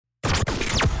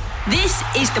This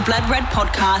is the Blood Red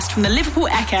podcast from the Liverpool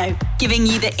Echo, giving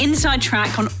you the inside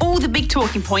track on all the big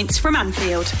talking points from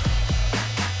Anfield.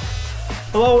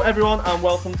 Hello everyone and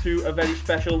welcome to a very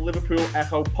special Liverpool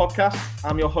Echo podcast.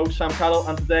 I'm your host Sam Carroll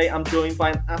and today I'm joined by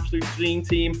an absolute dream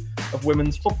team of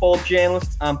women's football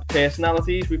journalists and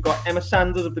personalities. We've got Emma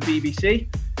Sanders of the BBC,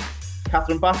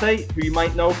 Catherine Batty, who you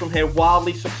might know from her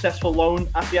wildly successful loan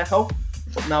at the Echo,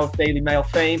 but now of Daily Mail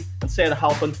fame, and Sarah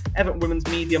Halpin, Everton Women's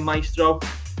Media Maestro.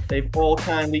 They've all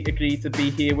kindly agreed to be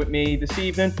here with me this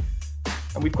evening.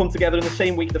 And we've come together in the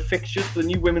same week the fixtures for the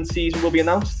new women's season will be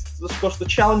announced to discuss the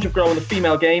challenge of growing the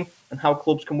female game and how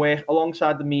clubs can work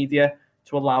alongside the media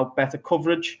to allow better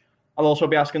coverage. I'll also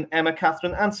be asking Emma,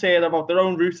 Catherine and Sarah about their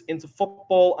own route into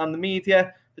football and the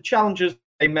media, the challenges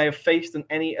they may have faced and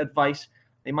any advice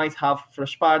they might have for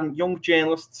aspiring young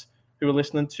journalists who are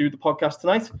listening to the podcast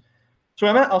tonight. So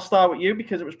Emma, I'll start with you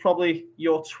because it was probably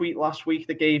your tweet last week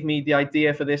that gave me the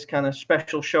idea for this kind of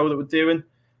special show that we're doing,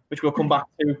 which we'll come back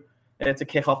to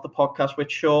kick off the podcast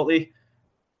with shortly.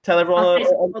 Tell everyone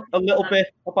a little bit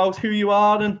about who you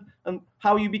are and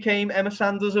how you became Emma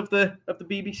Sanders of the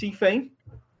BBC fame.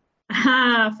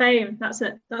 Fame. That's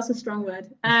a strong word.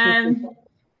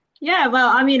 Yeah, well,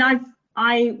 I mean,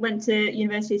 I went to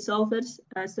University of Salford,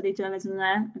 studied journalism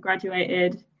there. I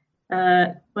graduated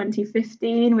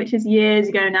 2015, which is years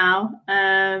ago now.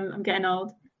 I'm getting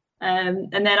old. And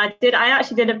then I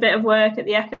actually did a bit of work at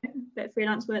the Echo, a bit of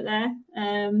freelance work there.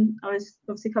 I was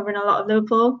obviously covering a lot of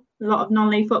Liverpool, a lot of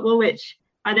non-league football, which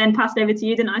I then passed over to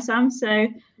you, didn't I, Sam? So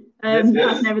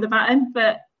passing over the baton.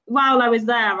 But while I was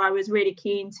there, I was really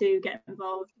keen to get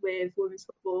involved with women's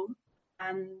football.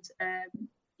 And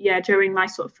during my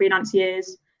sort of freelance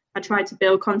years, I tried to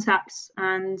build contacts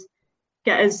and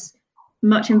get as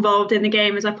much involved in the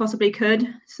game as I possibly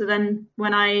could. So then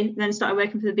when I then started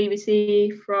working for the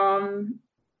BBC from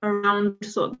around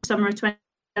sort of summer of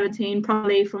 2017,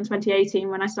 probably from 2018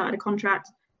 when I started a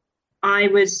contract, I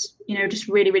was, just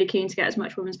really, really keen to get as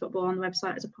much women's football on the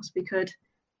website as I possibly could.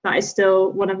 That is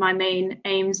still one of my main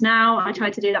aims now. I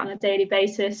try to do that on a daily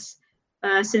basis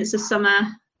since the summer.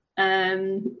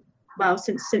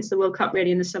 Since the World Cup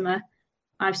really in the summer.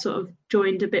 I've sort of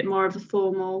joined a bit more of a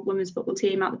formal women's football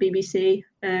team at the BBC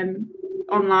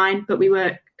online, but we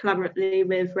work collaboratively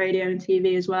with radio and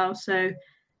TV as well. So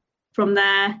from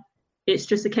there, it's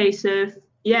just a case of,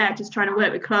 just trying to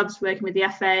work with clubs, working with the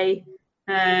FA.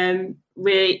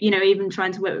 We're, even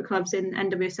trying to work with clubs in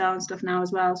NWSL and stuff now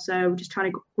as well. So we're just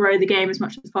trying to grow the game as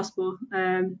much as possible.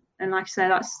 And like I say,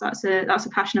 that's a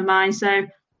passion of mine. So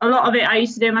a lot of it I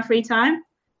used to do in my free time.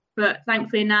 But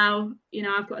thankfully now,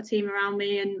 I've got a team around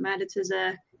me and my editors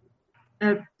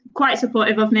are quite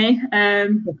supportive of me.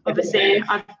 Obviously,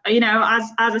 as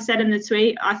I said in the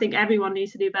tweet, I think everyone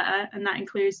needs to do better, and that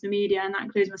includes the media and that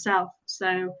includes myself.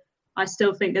 So I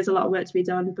still think there's a lot of work to be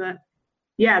done. But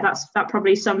that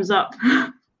probably sums up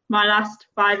my last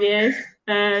 5 years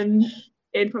in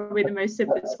probably the most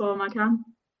simplest form I can.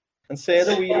 And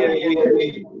Sarah,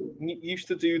 we used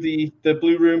to do the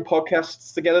Blue Room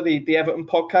podcasts together, the Everton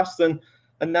podcast, and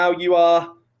now you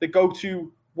are the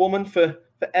go-to woman for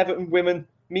Everton women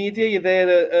media. You're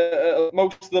there at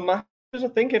most of the matches, I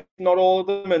think, if not all of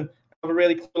them, and have a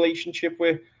really close relationship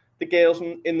with the girls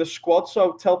in the squad.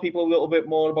 So tell people a little bit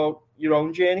more about your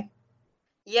own journey.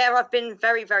 Yeah, I've been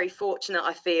very, very fortunate,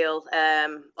 I feel.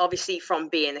 Obviously, from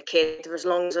being a kid, for as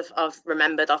long as I've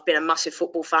remembered, I've been a massive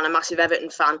football fan, a massive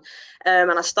Everton fan.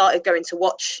 And I started going to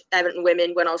watch Everton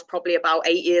women when I was probably about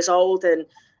 8 years old and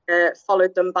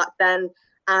followed them back then.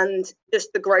 And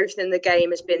just the growth in the game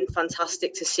has been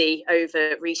fantastic to see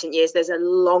over recent years. There's a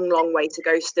long, long way to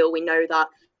go still. We know that.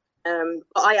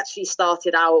 But I actually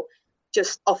started out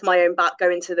just off my own back,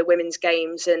 going to the women's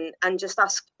games and just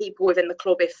ask people within the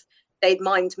club if they'd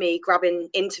mind me grabbing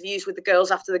interviews with the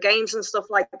girls after the games and stuff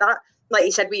like that. Like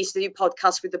you said, we used to do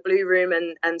podcasts with the Blue Room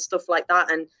and stuff like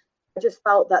that. And I just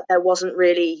felt that there wasn't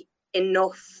really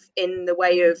enough in the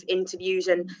way of interviews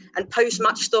and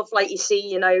post-match stuff like you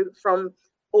see, from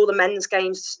all the men's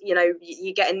games.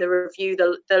 You get in the review,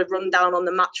 the rundown on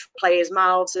the match players'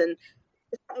 mouths and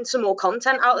getting some more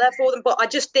content out there for them. But I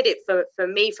just did it for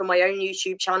me, for my own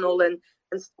YouTube channel and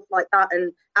stuff like that.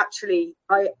 And actually,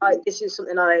 I this is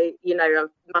something a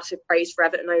massive praise for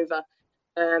Everton over.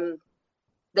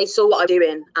 They saw what I'm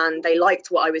doing and they liked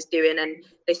what I was doing, and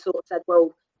they sort of said,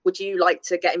 well, would you like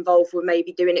to get involved with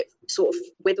maybe doing it sort of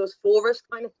with us, for us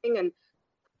kind of thing? And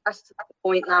that's to the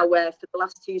point now where for the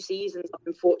last 2 seasons, I've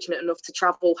been fortunate enough to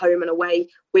travel home and away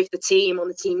with the team on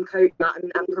the team coach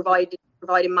and providing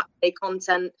match day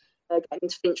content, getting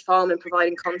to Finch Farm and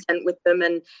providing content with them.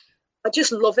 And I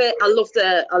just love it. I love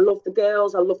the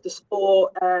girls. I love the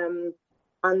sport.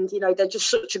 And, you know, they're just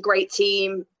such a great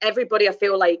team. Everybody, I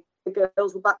feel like the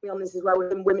girls will back me on this as well.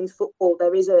 Within women's football,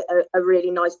 there is a really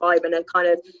nice vibe and a kind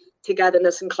of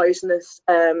togetherness and closeness.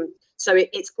 So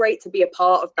it's great to be a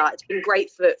part of that. It's been great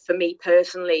for me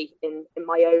personally in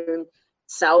my own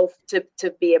self to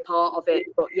be a part of it.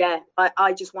 But yeah,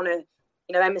 I just want to,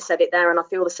 you know, Emma said it there and I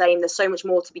feel the same. There's so much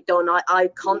more to be done. I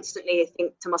constantly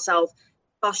think to myself,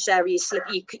 gosh, Sarah,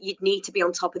 you need to be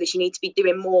on top of this. You need to be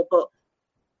doing more. But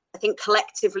I think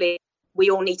collectively we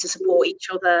all need to support each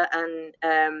other, and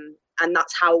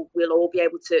that's how we'll all be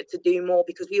able to do more,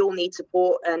 because we all need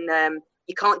support, and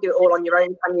you can't do it all on your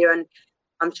own, can you? And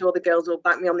I'm sure the girls will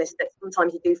back me on this, that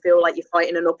sometimes you do feel like you're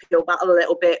fighting an uphill battle a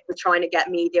little bit. We're trying to get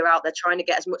media out there, trying to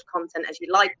get as much content as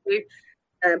you'd like to.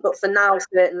 But for now,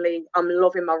 certainly, I'm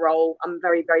loving my role. I'm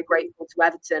very, very grateful to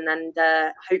Everton, and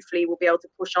hopefully we'll be able to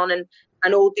push on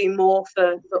and all do more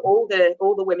for all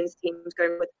the women's teams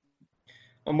going with.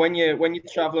 And when you're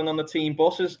travelling on the team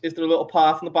bus, is there a little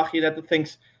part in the back of your head that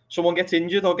thinks someone gets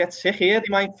injured or gets sick here?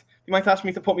 They might ask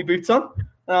me to put my boots on,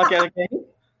 and I'll get a game.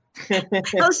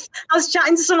 I was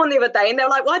chatting to someone the other day, and they were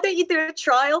like, "Why don't you do a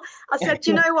trial?" I said,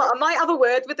 "Do you know what? I might have a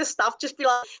word with the staff. Just be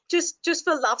like, just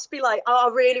for laughs, be like, oh,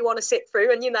 I really want to sit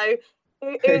through, and you know."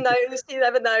 Who knows? You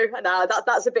never know. No,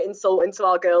 that's a bit insulting to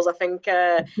our girls. I think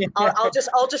I'll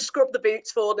just scrub the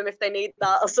boots for them if they need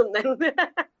that or something.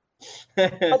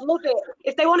 I'd love it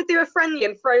if they want to do a friendly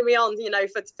and throw me on, you know,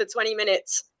 for 20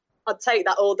 minutes. I'd take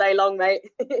that all day long, mate.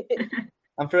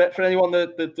 And for anyone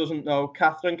that doesn't know,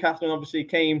 Catherine obviously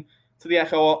came to the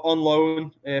Echo on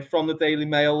loan from the Daily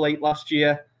Mail late last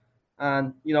year,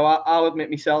 and you know I'll admit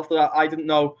myself that I didn't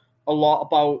know a lot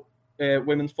about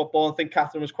women's football. I think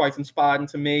Catherine was quite inspiring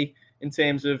to me in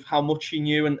terms of how much she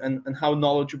knew and how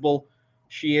knowledgeable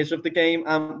she is of the game.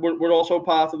 And we're also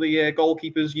part of the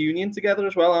Goalkeepers Union together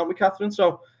as well, aren't we, Catherine?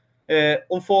 So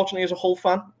unfortunately, as a Hull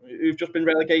fan, we've just been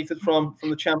relegated from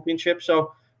the Championship.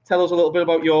 So tell us a little bit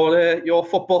about your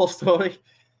football story.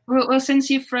 Well, since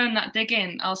you've thrown that dig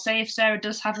in, I'll say if Sarah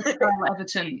does have a trial at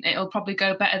Everton, it'll probably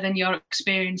go better than your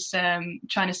experience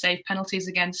trying to save penalties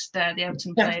against the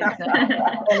Everton players.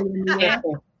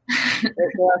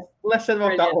 Less said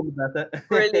about that one, the better.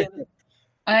 Brilliant.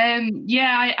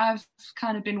 I've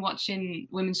kind of been watching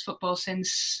women's football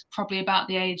since probably about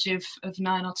the age of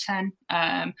 9 or 10.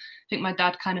 I think my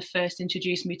dad kind of first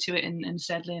introduced me to it and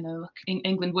said, you know, look,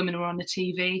 England women were on the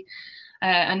TV.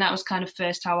 And that was kind of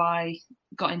first how I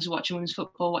got into watching women's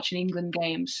football, watching England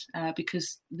games,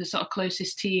 because the sort of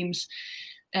closest teams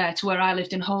to where I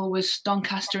lived in Hull was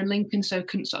Doncaster and Lincoln, so I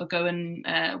couldn't sort of go and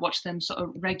watch them sort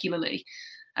of regularly.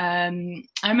 I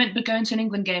remember going to an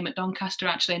England game at Doncaster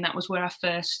actually, and that was where I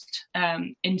first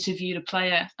interviewed a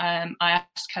player. I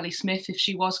asked Kelly Smith if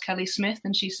she was Kelly Smith,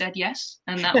 and she said yes,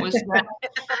 and that was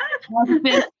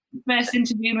the first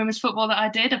interview in women's football that I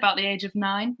did about the age of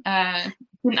 9.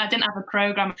 I didn't have a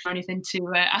programme or anything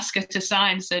to ask her to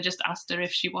sign, so just asked her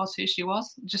if she was who she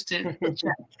was, just to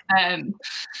check.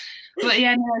 But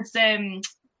yeah, no, it's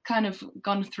kind of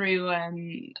gone through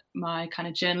my kind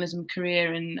of journalism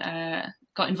career and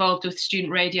got involved with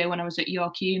student radio when I was at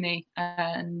York Uni,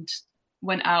 and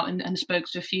went out and spoke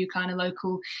to a few kind of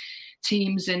local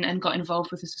teams and got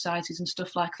involved with the societies and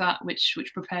stuff like that, which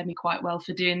prepared me quite well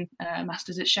for doing a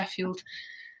Masters at Sheffield.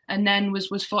 And then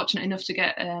was fortunate enough to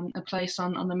get a place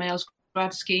on the Mail's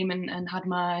grad scheme and had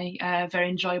my very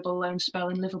enjoyable loan spell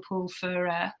in Liverpool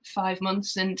for 5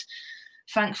 months. And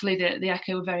thankfully, the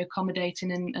Echo were very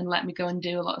accommodating and let me go and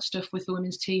do a lot of stuff with the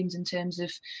women's teams in terms of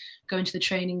going to the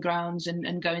training grounds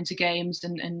and going to games,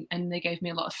 and they gave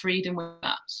me a lot of freedom with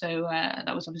that. So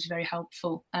that was obviously very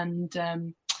helpful. And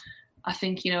I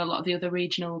think, you know, a lot of the other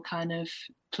regional kind of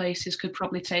places could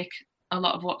probably take a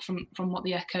lot of what from what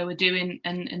the Echo are doing.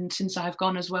 And since I've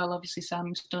gone as well, obviously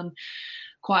Sam's done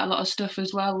quite a lot of stuff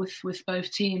as well with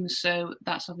both teams. So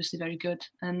that's obviously very good.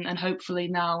 And hopefully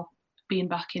now, being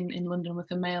back in London with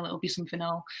the Mail, it'll be something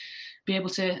I'll be able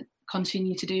to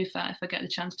continue to do if I get the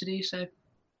chance to do so.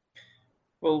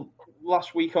 Well,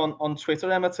 last week on Twitter,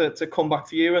 Emma, to come back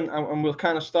to you and we'll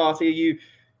kind of start here.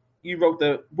 You wrote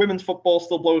that women's football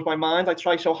still blows my mind. I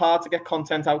try so hard to get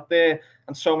content out there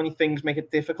and so many things make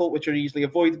it difficult, which are easily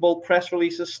avoidable. Press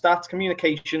releases, stats,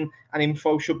 communication and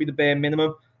info should be the bare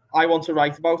minimum. I want to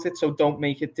write about it, so don't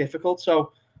make it difficult.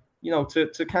 So, you know, to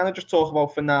kind of just talk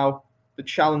about for now the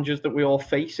challenges that we all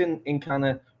face in kind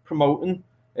of promoting,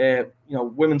 you know,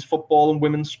 women's football and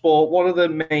women's sport. What are the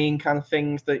main kind of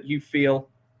things that you feel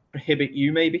prohibit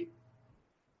you, maybe?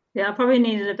 Yeah, I probably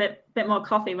needed a bit more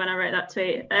coffee when I wrote that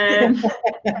tweet.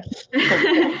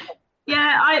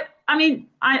 Yeah, I mean,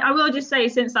 I will just say,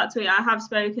 since that tweet, I have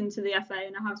spoken to the FA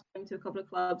and I have spoken to a couple of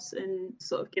clubs and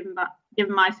sort of given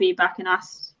my feedback and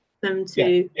asked them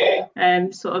to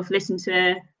sort of listen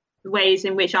to the ways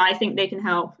in which I think they can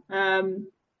help.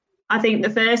 I think the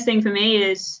first thing for me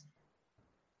is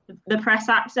the press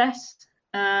access.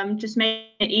 Just make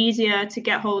it easier to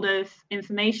get hold of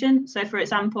information. So, for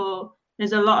example,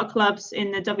 there's a lot of clubs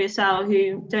in the WSL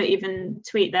who don't even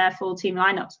tweet their full team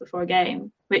lineups before a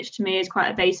game, which to me is quite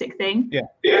a basic thing.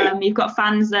 Yeah. You've got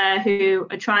fans there who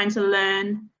are trying to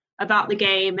learn about the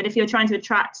game, and if you're trying to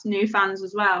attract new fans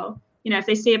as well, if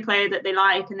they see a player that they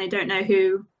like and they don't know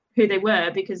who they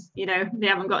were because they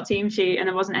haven't got a team sheet and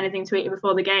there wasn't anything tweeted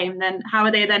before the game, then how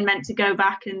are they then meant to go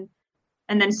back and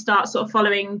then start sort of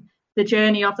following the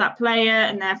journey of that player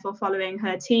and therefore following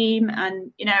her team?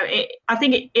 And I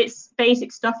think it's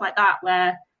basic stuff like that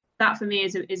where that for me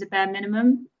is a bare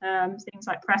minimum. Things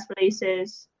like press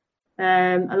releases,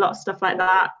 a lot of stuff like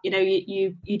that.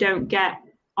 You don't get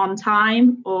on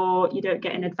time or you don't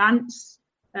get in advance,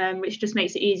 which just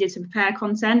makes it easier to prepare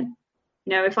content.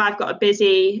 If we've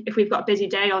got a busy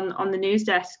day on the news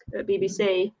desk at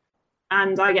BBC,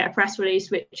 and I get a press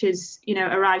release which is,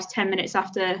 arrives 10 minutes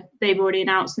after they've already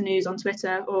announced the news on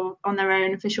Twitter or on their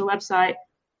own official website,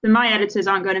 then my editors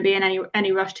aren't going to be in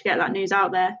any rush to get that news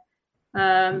out there.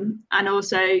 And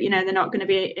also, they're not going to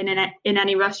be in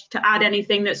any rush to add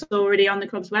anything that's already on the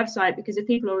club's website, because if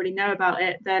people already know about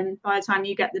it, then by the time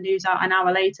you get the news out an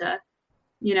hour later,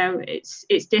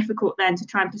 it's difficult then to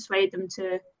try and persuade them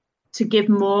to give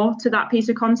more to that piece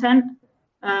of content.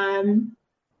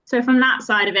 So from that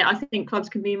side of it, I think clubs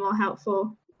can be more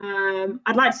helpful.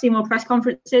 I'd like to see more press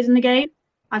conferences in the game.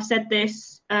 I've said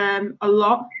this a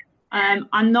lot.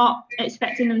 I'm not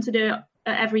expecting them to do it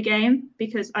at every game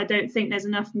because I don't think there's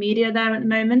enough media there at the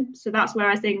moment. So that's where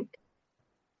I think,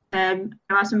 as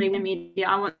somebody in media,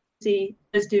 I want to see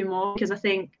us do more, because I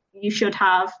think you should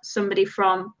have somebody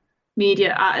from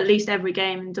media at least every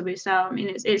game in WSL. I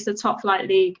mean, it's the top flight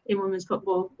league in women's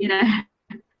football,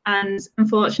 and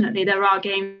unfortunately there are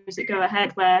games that go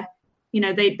ahead where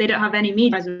they don't have any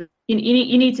media. You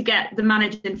need to get the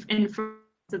managers in front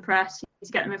of the press. You need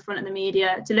to get them in front of the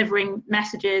media, delivering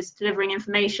messages, delivering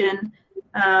information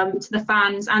to the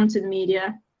fans and to the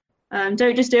media.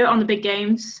 Don't just do it on the big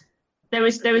games. There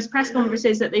was press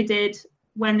conferences that they did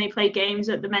when they played games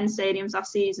at the men's stadiums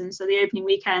last season. So the opening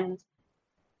weekend,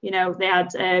 they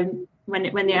had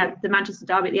when they had the Manchester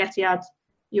derby at the Etihad,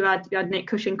 you had Nick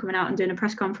Cushing coming out and doing a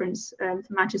press conference for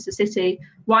Manchester City.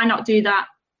 Why not do that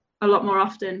a lot more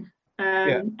often?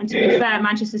 And to be fair,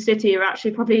 Manchester City are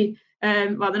actually probably,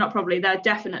 they're not probably, they're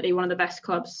definitely one of the best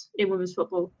clubs in women's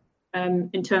football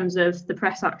in terms of the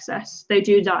press access. They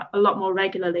do that a lot more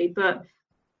regularly, but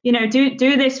do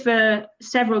this for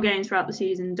several games throughout the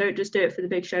season. Don't just do it for the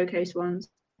big showcase ones.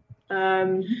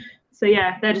 So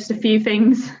yeah, they're just a few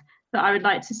things that I would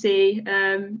like to see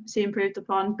improved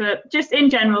upon. But just in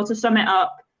general, to sum it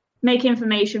up, make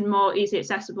information more easily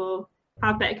accessible,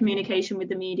 have better communication with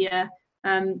the media,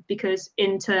 because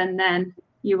in turn then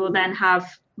you will then have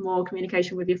more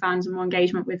communication with your fans and more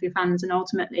engagement with your fans, and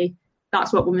ultimately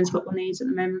that's what women's football needs at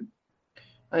the moment.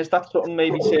 And is that something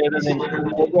maybe, Sarah, in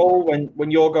your role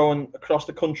when you're going across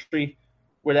the country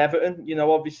with Everton?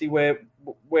 Obviously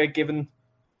we're giving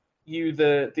you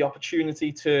the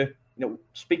opportunity to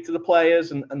speak to the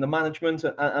players and the management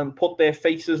and put their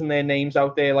faces and their names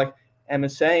out there, like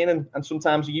Emma's saying, and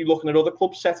sometimes are you looking at other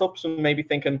club setups and maybe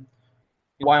thinking,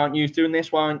 why aren't you doing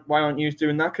this? Why aren't you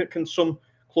doing that? Can some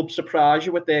clubs surprise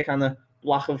you with their kind of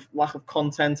lack of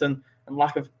content and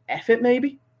lack of effort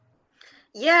maybe?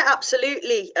 Yeah,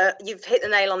 absolutely. You've hit the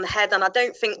nail on the head, and I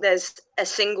don't think there's a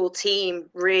single team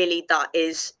really that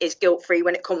is guilt-free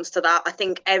when it comes to that. I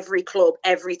think every club,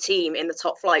 every team in the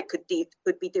top flight could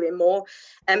be doing more.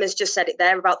 Emma's just said it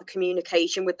there about the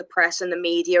communication with the press and the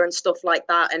media and stuff like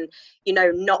that, and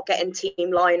not getting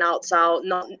team lineouts out,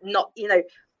 not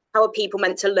how are people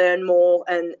meant to learn more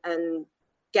and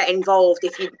get involved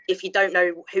if you don't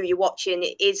know who you're watching?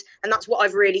 It is, and that's what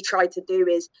I've really tried to do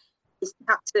is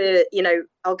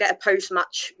I'll get a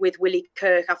post-match with Willie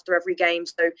Kirk after every game,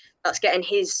 so that's getting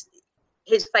his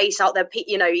face out there.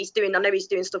 I know he's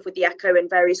doing stuff with the Echo and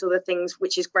various other things,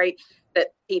 which is great that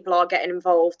people are getting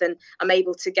involved, and I'm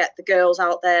able to get the girls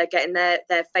out there, getting their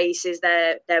faces,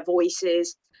 their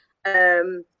voices,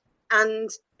 and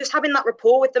just having that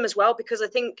rapport with them as well, because I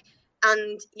think,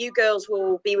 and you girls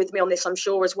will be with me on this, I'm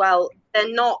sure as well,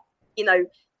 they're not,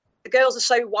 the girls are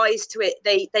so wise to it.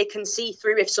 They can see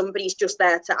through if somebody's just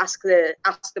there to ask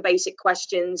the basic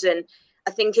questions. And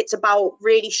I think it's about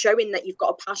really showing that you've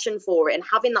got a passion for it and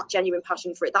having that genuine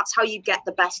passion for it. That's how you get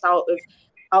the best out of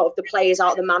out of the players,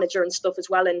 out of the manager and stuff as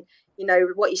well. And you know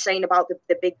what you're saying about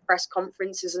the big press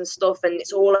conferences and stuff, and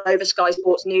it's all over Sky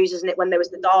Sports News, isn't it? When there was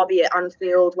the derby at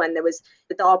Anfield, when there was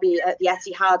the derby at the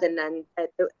Etihad, and then at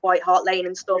the White Hart Lane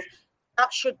and stuff,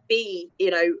 that should be,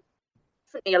 you know,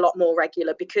 definitely a lot more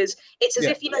regular, because it's as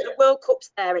if, you know, the World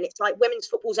Cup's there and it's like women's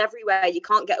football's everywhere, you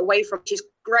can't get away from, which is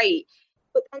great.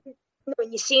 But then, you know,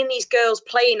 when you're seeing these girls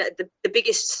playing at the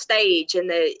biggest stage, and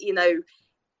the, you know,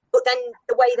 but then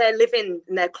the way they're living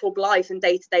in their club life and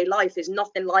day-to-day life is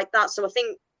nothing like that. So I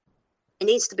think it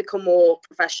needs to become more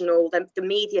professional. The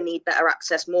media need better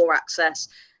access, more access.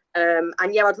 And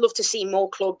yeah, I'd love to see more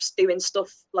clubs doing stuff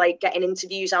like getting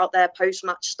interviews out there,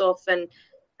 post-match stuff, and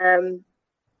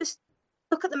just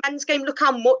look at the men's game. Look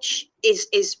how much is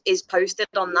posted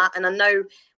on that. And I know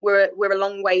we're a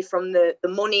long way from the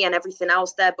money and everything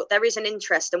else there, but there is an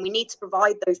interest, and we need to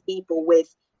provide those people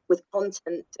with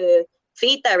content to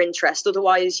feed their interest.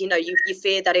 Otherwise, you know, you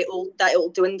fear that it'll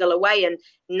dwindle away. And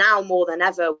now more than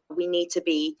ever, we need to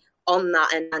be on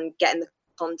that and getting the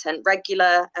content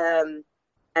regular,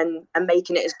 and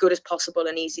making it as good as possible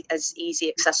and easy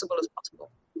accessible as possible.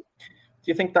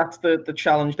 Do you think that's the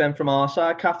challenge then from our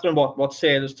side, Catherine? What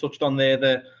Sarah's touched on there,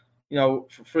 that, you know,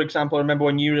 for example, I remember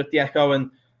when you were at the Echo and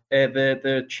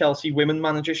the Chelsea women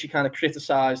manager, she kind of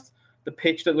criticised the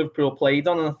pitch that Liverpool played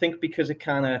on, and I think because it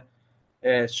kind of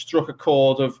struck a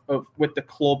chord of with the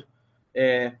club,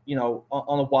 you know,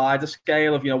 on a wider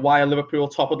scale of, you know, why are Liverpool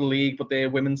top of the league but their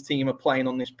women's team are playing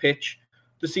on this pitch?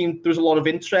 There's a lot of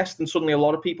interest, and suddenly a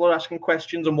lot of people are asking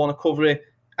questions and want to cover it.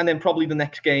 And then probably the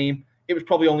next game, it was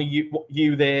probably only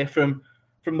you there from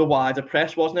the wider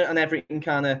press, wasn't it? And everything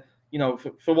kind of, you know,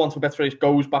 for want of a better phrase,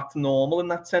 goes back to normal in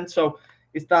that sense. So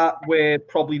is that where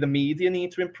probably the media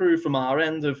need to improve from our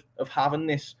end of having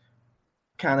this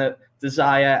kind of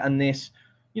desire and this,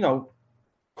 you know,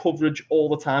 coverage all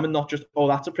the time, and not just, oh,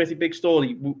 that's a pretty big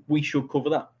story, we should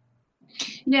cover that?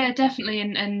 Yeah, definitely.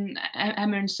 And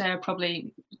Emma and Sarah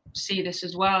probably see this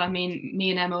as well. I mean, me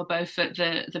and Emma were both at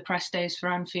the press days for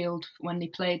Anfield when they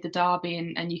played the derby,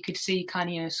 and you could see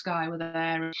kind of Sky were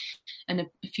there and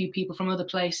a few people from other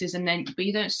places, but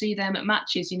you don't see them at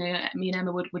matches. You know, me and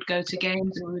Emma would go to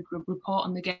games and we would report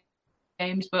on the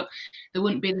games, but there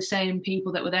wouldn't be the same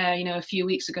people that were there, you know, a few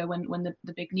weeks ago when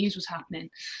the big news was happening.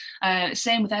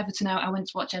 Same with Everton. I went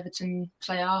to watch Everton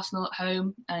play Arsenal at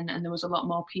home, and there was a lot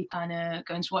more people kind of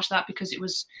going to watch that because it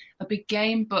was a big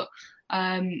game. But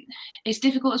it's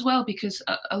difficult as well, because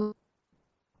of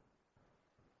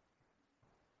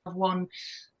one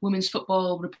women's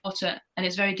football reporter, and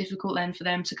it's very difficult then for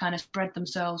them to kind of spread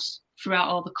themselves throughout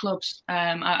all the clubs.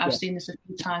 I've seen this a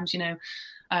few times, you know.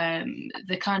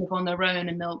 They're kind of on their own,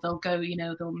 and they'll go, you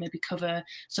know, they'll maybe cover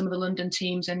some of the London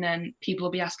teams, and then people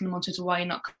will be asking them on Twitter, why you're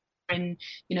not covering,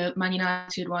 you know, Man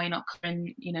United, why you're not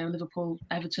covering, you know, Liverpool,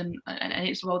 Everton, and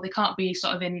it's, well, they can't be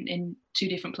sort of in two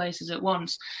different places at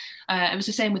once. It was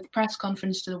the same with the press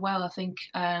conference as well. I think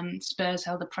Spurs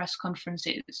held a press conference.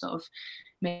 It sort of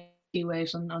made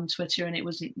waves on Twitter, and it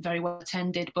wasn't very well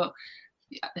attended, but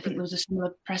I think there was a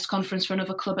similar press conference for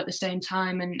another club at the same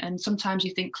time, and sometimes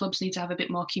you think clubs need to have a bit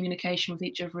more communication with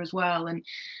each other as well, and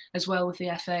as well with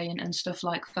the FA and stuff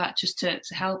like that, just to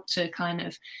help to kind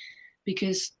of,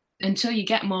 because until you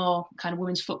get more kind of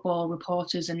women's football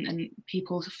reporters and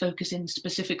people focusing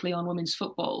specifically on women's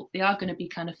football, they are going to be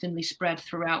kind of thinly spread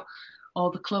throughout all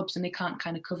the clubs, and they can't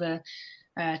kind of cover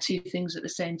two things at the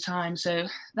same time. So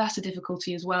that's a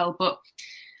difficulty as well. But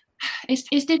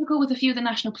it's difficult with a few of the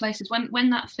national places. When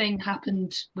that thing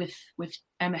happened with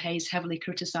Emma Hayes heavily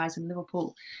criticising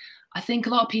Liverpool, I think a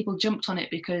lot of people jumped on it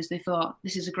because they thought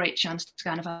this is a great chance to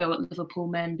kind of have a go at Liverpool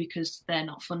men because they're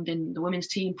not funding the women's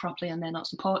team properly and they're not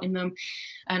supporting them.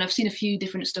 And I've seen a few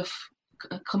different stuff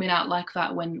coming out like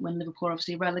that when Liverpool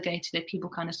obviously relegated it. People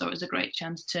kind of thought it was a great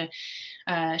chance to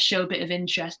show a bit of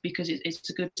interest, because it's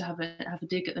good to have a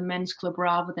dig at the men's club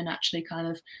rather than actually kind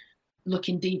of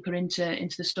looking deeper into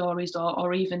the stories,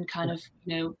 or even kind of,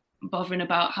 you know, bothering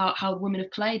about how women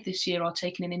have played this year, or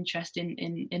taking an interest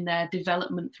in their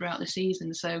development throughout the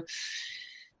season. So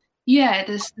yeah,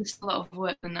 there's a lot of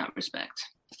work in that respect.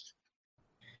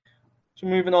 So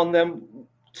moving on then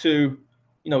to,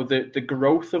 you know, the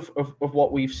growth of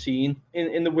what we've seen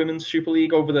in the Women's Super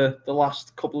League over the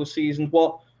last couple of seasons.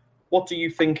 What do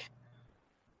you think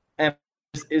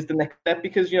is the next step?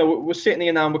 Because, you know, we're sitting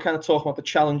here now and we're kind of talking about the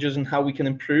challenges and how we can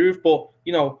improve, but,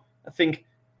 you know, I think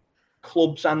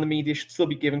clubs and the media should still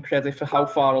be given credit for how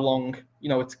far along, you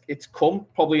know, it's come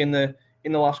probably in the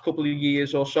last couple of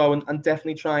years or so, and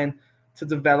definitely trying to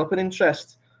develop an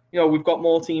interest. You know, we've got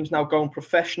more teams now going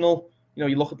professional. You know,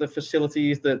 you look at the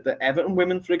facilities that the Everton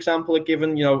women, for example, are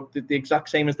given, you know, the exact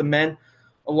same as the men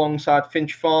alongside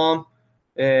Finch Farm.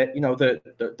 You know,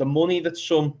 the money that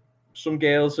some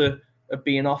girls are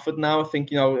being offered now. I think,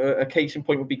 you know, a case in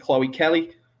point would be Chloe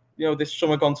Kelly. You know, this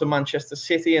summer gone to Manchester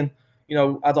City and, you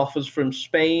know, had offers from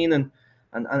Spain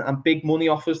and big money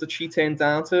offers that she turned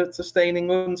down to stay in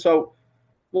England. So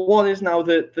what is now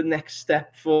the next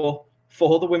step for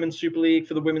the Women's Super League,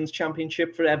 for the Women's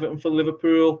Championship, for Everton, for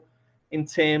Liverpool, in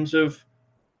terms of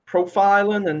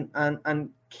profiling and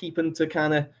keeping to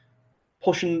kind of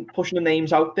pushing the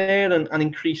names out there and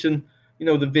increasing, you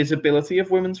know, the visibility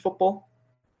of women's football?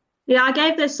 Yeah, I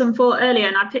gave this some thought earlier,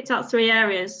 and I picked out 3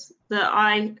 areas that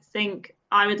I think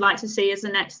I would like to see as the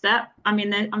next step. I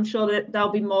mean, I'm sure that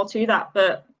there'll be more to that,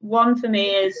 but one for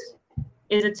me is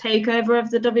a takeover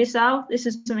of the WSL. This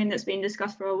is something that's been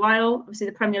discussed for a while. Obviously,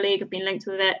 the Premier League have been linked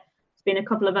with it. There's been a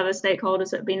couple of other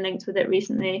stakeholders that have been linked with it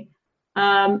recently.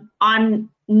 I'm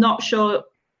not sure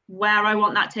where I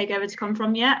want that takeover to come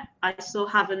from yet. I still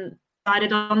haven't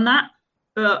decided on that,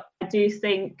 but I do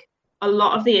think a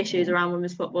lot of the issues around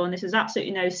women's football, and this is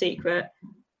absolutely no secret,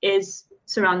 is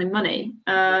surrounding money.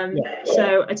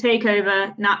 So a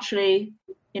takeover naturally,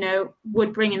 you know,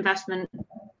 would bring investment,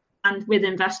 and with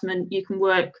investment you can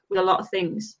work with a lot of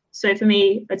things. So for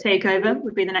me, a takeover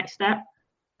would be the next step.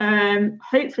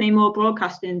 Hopefully more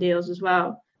broadcasting deals as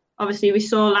well. Obviously, we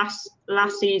saw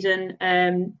last season,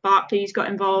 Barclays got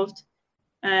involved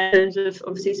in terms of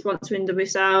obviously sponsoring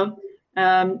WSL.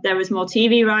 There was more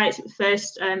TV rights,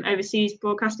 first overseas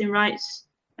broadcasting rights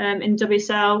in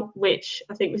WSL, which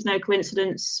I think was no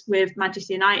coincidence with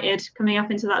Manchester United coming up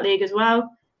into that league as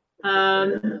well.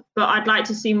 But I'd like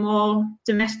to see more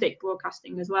domestic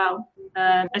broadcasting as well,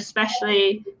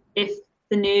 especially if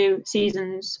the new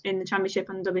seasons in the Championship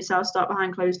and WSL start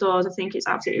behind closed doors. I think it's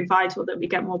absolutely vital that we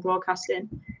get more broadcasting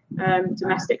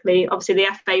domestically. Obviously, the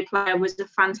FA player was a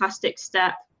fantastic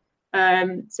step.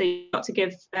 So you've got to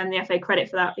give the FA credit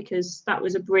for that, because that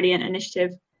was a brilliant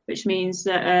initiative, which means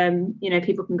that, you know,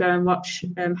 people can go and watch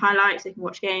highlights, they can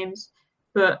watch games.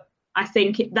 But I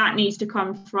think that needs to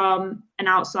come from an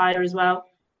outsider as well.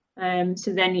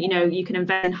 So then, you know, you can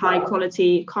invest in high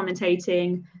quality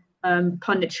commentating,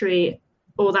 punditry,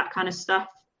 all that kind of stuff.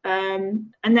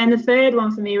 And then the third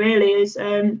one for me really is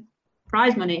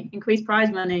prize money, increased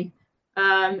prize money.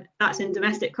 That's in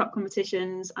domestic cup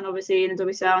competitions and obviously in the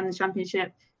WSL and the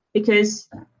Championship, because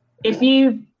if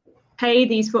you pay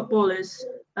these footballers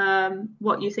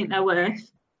what you think they're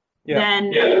worth,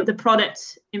 then the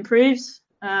product improves,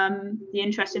 the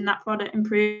interest in that product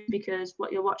improves, because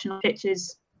what you're watching on pitch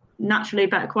is naturally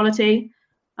better quality,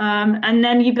 and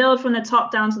then you build from the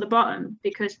top down to the bottom,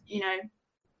 because, you know,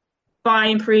 by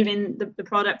improving the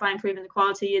product, by improving the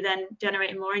quality, you're then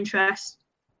generating more interest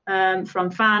from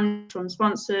fans, from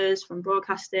sponsors, from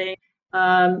broadcasting.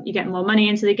 You get more money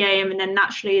into the game, and then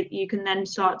naturally you can then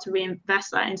start to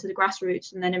reinvest that into the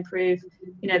grassroots and then improve,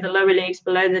 you know, the lower leagues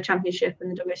below the Championship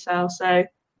and the WSL. So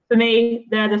for me,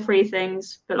 they're the 3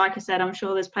 things. But like I said, I'm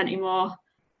sure there's plenty more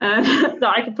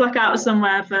that I could pluck out of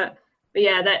somewhere. But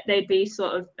yeah, they'd be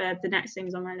sort of the next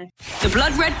things on my list. The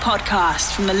Blood Red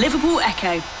Podcast from the Liverpool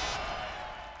Echo.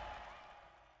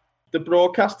 The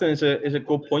broadcasting is a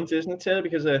good point, isn't it, Sarah?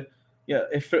 Because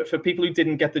if for people who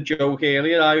didn't get the joke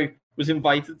earlier, I was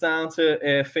invited down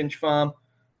to Finch Farm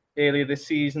earlier this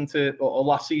season or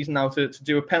last season now to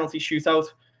do a penalty shootout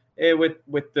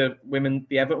with the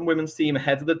Everton women's team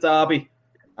ahead of the derby,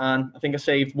 and I think I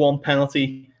saved 1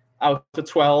 penalty out of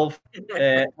 12.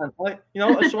 And you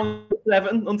know, as someone at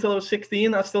Everton until I was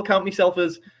 16, I still count myself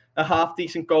as a half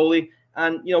decent goalie.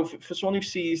 And you know, for someone who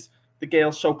sees the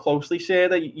girls so closely,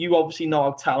 Sarah, you obviously know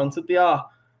how talented they are,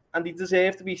 and they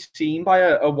deserve to be seen by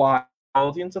a wide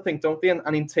audience, I think, don't they?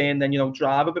 And in turn, then, you know,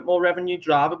 drive a bit more revenue,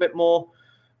 drive a bit more,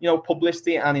 you know,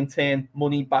 publicity, and in turn,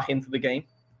 money back into the game.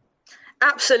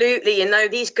 Absolutely. You know,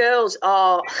 these girls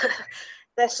are,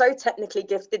 they're so technically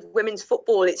gifted. Women's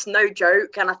football, it's no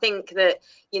joke. And I think that,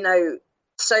 you know,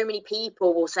 so many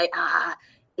people will say,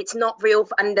 it's not real.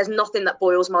 And there's nothing that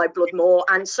boils my blood more.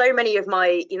 And so many of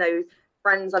my, you know,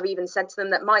 friends, I've even said to them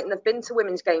that mightn't have been to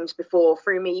women's games before,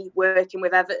 through me working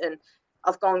with Everton,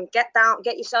 I've gone, get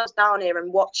yourselves down here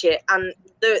and watch it. And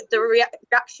the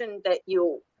reaction that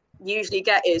you'll usually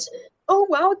get is, oh,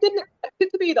 well, I didn't expect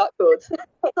it to be that good.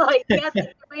 Like, yeah,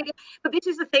 really. But this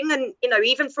is the thing. And, you know,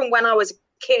 even from when I was a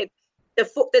kid,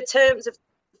 the terms of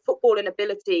footballing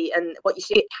ability and what you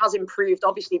see, it has improved,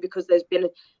 obviously, because there's been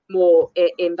more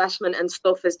investment and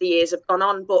stuff as the years have gone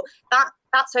on. But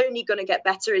that's only going to get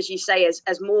better, as you say,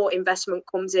 as more investment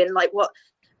comes in. Like what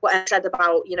I said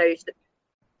about, you know,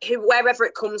 wherever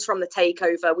it comes from, the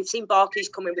takeover. We've seen Barclays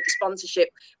come in with the sponsorship,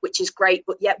 which is great,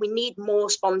 but yet we need more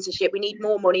sponsorship. We need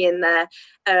more money in there.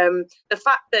 The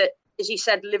fact that, as you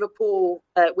said, Liverpool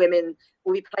women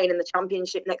will be playing in the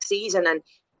Championship next season, and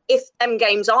if them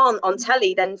games aren't on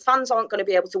telly, then fans aren't going to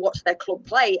be able to watch their club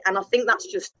play. And I think that's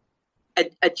just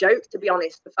a joke, to be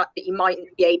honest, the fact that you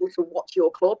mightn't be able to watch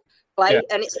your club play. Yeah.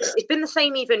 And it's been the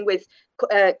same even with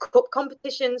cup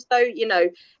competitions, though.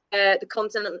 The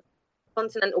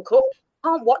Continental Cup, you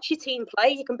can't watch your team play.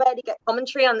 You can barely get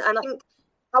commentary, and I think,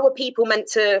 how are people meant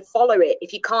to follow it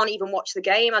if you can't even watch the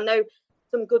game? I know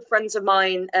some good friends of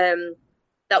mine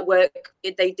that work,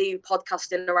 they do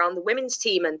podcasting around the women's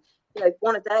team, and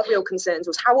one of their real concerns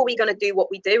was, how are we going to do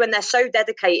what we do? And they're so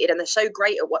dedicated and they're so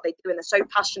great at what they do and they're so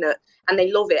passionate and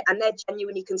they love it, and they're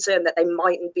genuinely concerned that they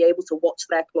mightn't be able to watch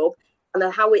their club. And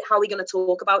then how are we going to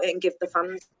talk about it and give the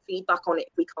fans feedback on it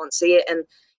if we can't see it? And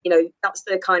that's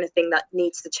the kind of thing that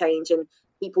needs to change, and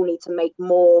people need to make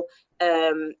more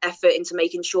effort into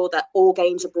making sure that all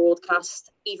games are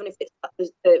broadcast, even if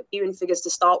it's the viewing figures to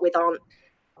start with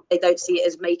they don't see it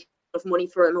as making enough money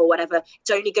for them or whatever. It's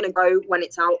only going to grow when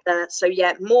it's out there. So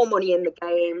yeah, more money in the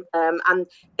game, and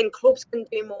then clubs can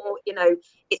do more.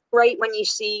 It's great when you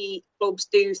see clubs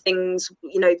do things,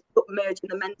 merging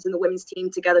the men's and the women's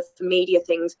team together for media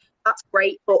things. That's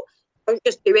great, but don't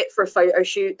just do it for a photo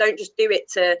shoot. Don't just do it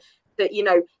to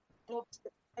clubs,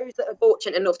 those that are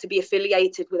fortunate enough to be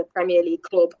affiliated with a Premier League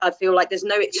club. I feel like there's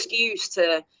no excuse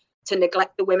to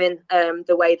neglect the women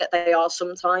the way that they are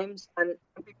sometimes, and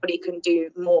everybody can do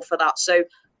more for that. So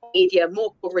media,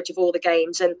 more coverage of all the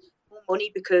games, and more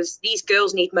money, because these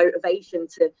girls need motivation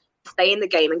to stay in the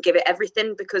game and give it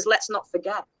everything. Because let's not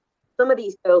forget, some of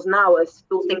these girls now are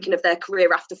still thinking of their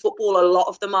career after football. A lot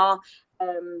of them are.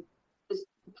 There's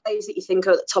players that you think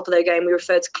are at the top of their game. We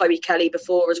referred to Chloe Kelly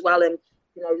before as well, and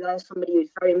there's somebody who's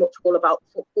very much all about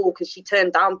football, because she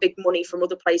turned down big money from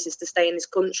other places to stay in this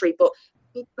country. But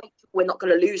we need to make sure we're not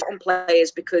going to lose on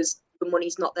players because the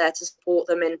money's not there to support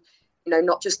them in,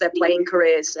 not just their playing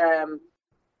careers,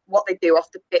 what they do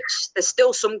off the pitch. There's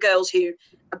still some girls who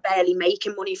are barely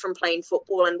making money from playing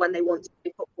football, and when they want to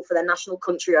play football for their national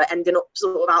country are ending up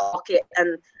sort of out of pocket,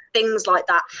 and things like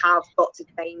that have got to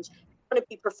change. If you want to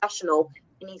be professional,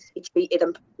 you need to be treated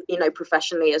and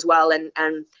professionally as well.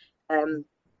 And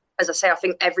as I say, I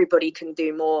think everybody can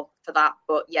do more for that.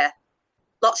 But yeah,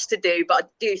 lots to do, but I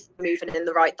do think moving in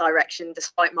the right direction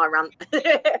despite my rant.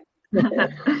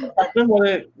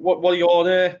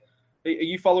 Are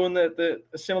you following the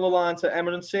similar line to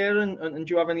Emma and Sarah, and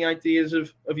do you have any ideas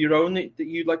of your own that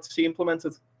you'd like to see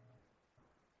implemented?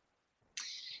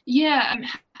 Yeah,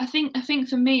 I think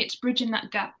for me it's bridging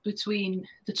that gap between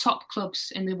the top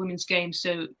clubs in the women's game.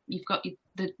 So you've got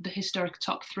the historic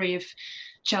top three of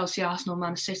Chelsea, Arsenal,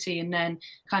 Man City, and then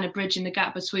kind of bridging the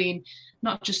gap between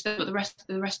not just but the rest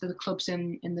of the clubs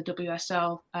in the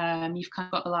WSL. You've kind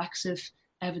of got the likes of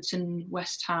Everton,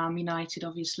 West Ham, United,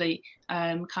 obviously,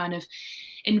 kind of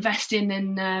investing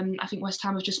in. I think West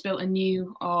Ham have just built a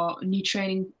new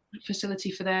training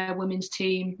facility for their women's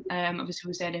team. Obviously,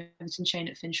 we said Everton chain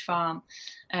at Finch Farm,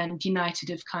 and United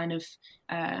have kind of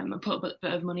put a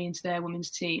bit of money into their women's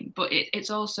team. But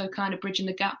it's also kind of bridging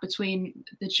the gap between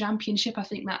the Championship. I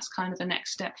think that's kind of the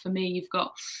next step for me. You've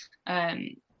got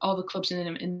all the clubs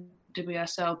in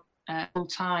WSL full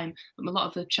time, but a lot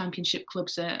of the Championship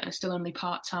clubs are still only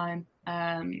part time,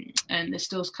 and they're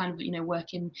still kind of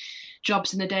working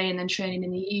jobs in the day and then training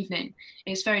in the evening.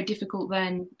 It's very difficult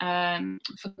then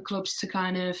for the clubs to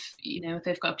kind of if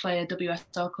they've got to play a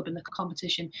WSL club in the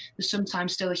competition, there's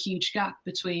sometimes still a huge gap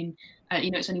between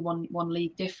it's only one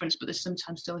league difference, but there's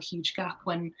sometimes still a huge gap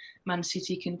when Man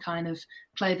City can kind of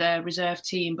play their reserve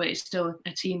team, but it's still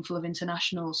a team full of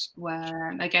internationals,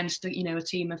 where against a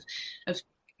team of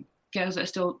girls that are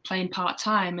still playing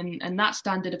part-time, and that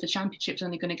standard of the Championship is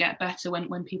only going to get better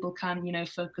when people can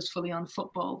focus fully on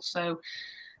football. So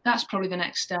that's probably the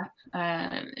next step,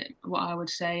 what I would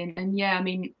say. And yeah, I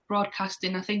mean,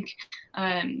 broadcasting, I think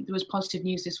there was positive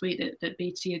news this week that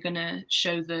BT are going to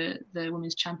show the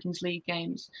Women's Champions League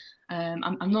games.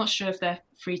 I'm not sure if they're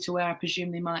free to wear. I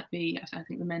presume they might be. I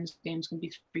think the men's game's going to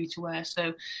be free to wear,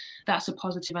 so that's a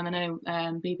positive. And I know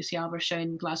BBC Alba are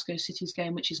showing Glasgow City's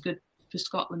game, which is good for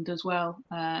Scotland as well.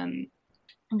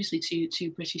 Obviously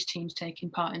two British teams taking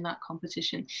part in that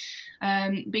competition.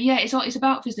 But yeah, it's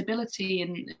about visibility,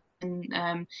 and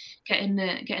and getting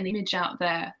the image out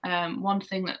there. One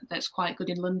thing that's quite good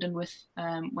in London with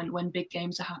when big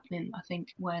games are happening, I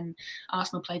think when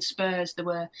Arsenal played Spurs, there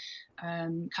were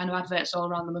kind of adverts all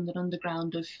around the London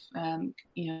Underground of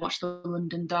watch the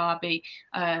London derby.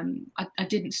 I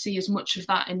didn't see as much of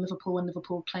that in Liverpool when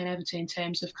Liverpool playing Everton, in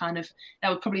terms of kind of, that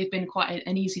would probably have been quite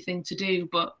an easy thing to do,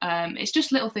 but it's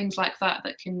just little things like that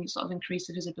can sort of increase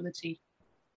the visibility.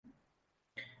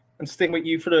 And sticking with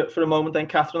you for a moment then,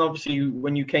 Catherine, obviously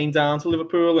when you came down to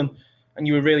Liverpool and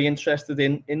you were really interested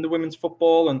in the women's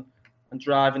football and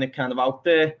driving it kind of out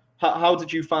there, how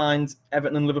did you find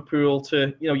Everton and Liverpool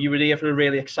you were here for a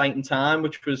really exciting time,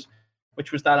 which was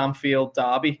that Anfield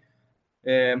derby,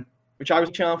 which I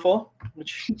was cheering for,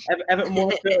 which Everton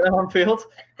won at Anfield.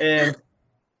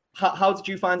 How did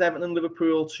you find Everton and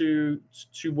Liverpool to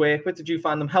work with? Did you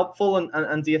find them helpful?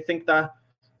 And do you think that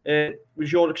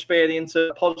was your experience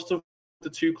positive with the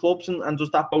two clubs, and does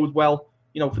that bode well,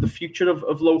 for the future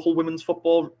of local women's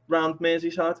football around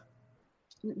Merseyside?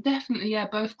 Definitely, yeah.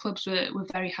 Both clubs were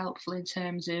very helpful in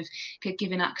terms of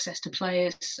giving access to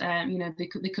players. They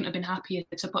couldn't have been happier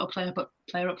to put a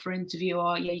player up for interview,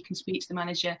 or you can speak to the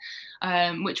manager,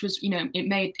 which was it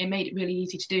made it really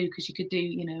easy to do, because you could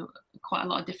do quite a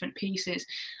lot of different pieces.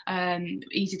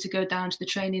 Easy to go down to the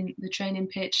training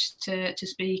pitch to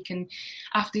speak, and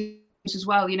after as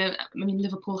well,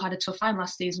 Liverpool had a tough time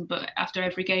last season, but after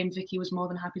every game, Vicky was more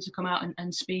than happy to come out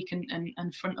and speak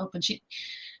and front up, and she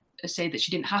say that she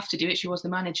didn't have to do it, she was the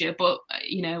manager, but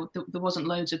there wasn't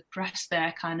loads of press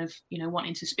there kind of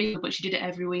wanting to speak, but she did it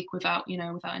every week without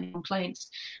any complaints.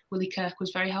 Willie Kirk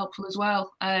was very helpful as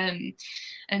well, and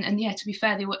to be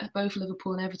fair, they were both,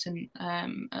 Liverpool and Everton,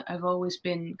 have always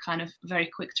been kind of very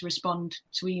quick to respond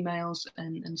to emails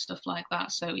and stuff like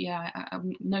that. So I have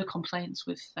no complaints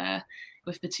with the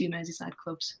two Merseyside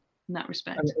clubs in that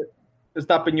respect. And has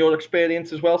that been your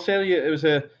experience as well, Sarah?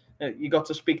 You got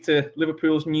to speak to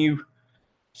Liverpool's new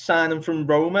signing from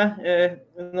Roma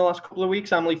in the last couple of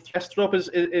weeks, Emily Threstrup. Is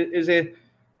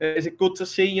it good to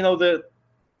see, the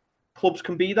clubs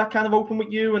can be that kind of open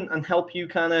with you and help you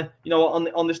kind of,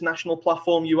 on this national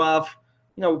platform you have,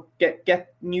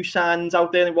 get new signings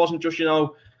out there? It wasn't just,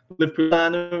 Liverpool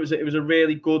signing. It was a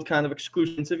really good kind of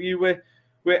exclusive interview with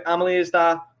Emily. Is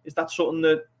that something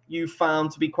that you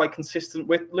found to be quite consistent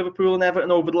with Liverpool and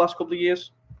Everton over the last couple of years?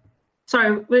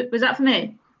 Sorry, was that for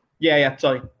me? Yeah.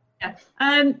 Sorry.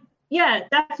 Yeah,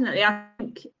 definitely. I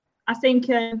think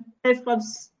both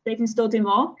clubs, they can still do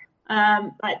more.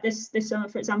 Like this summer,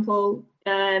 for example,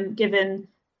 given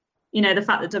the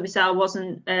fact that WSL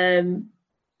wasn't,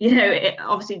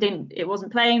 it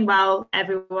wasn't playing well.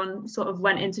 Everyone sort of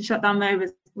went into shutdown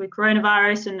mode with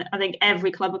coronavirus, and I think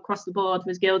every club across the board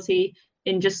was guilty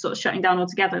in just sort of shutting down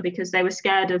altogether because they were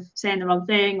scared of saying the wrong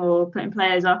thing or putting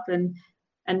players up, and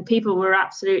people were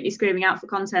absolutely screaming out for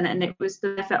content, and it was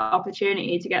the perfect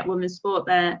opportunity to get women's sport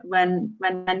there when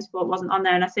men's sport wasn't on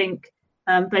there. And I think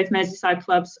both Merseyside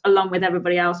clubs, along with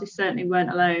everybody else, who certainly weren't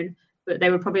alone, but they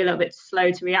were probably a little bit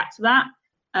slow to react to that.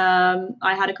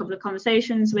 I had a couple of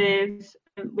conversations with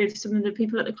some of the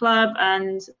people at the club,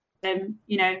 and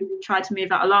tried to move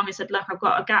that along. I said, look, I've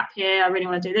got a gap here. I really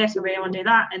want to do this. I really want to do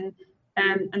that. And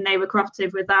they were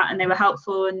cooperative with that, and they were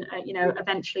helpful, and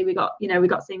eventually we got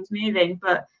things moving.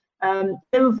 But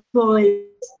Liverpool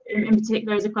in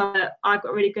particular is a club that I've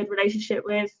got a really good relationship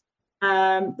with.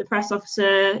 The press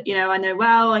officer, I know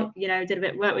well, did a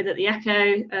bit of work with at the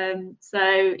Echo.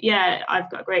 So yeah,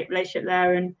 I've got a great relationship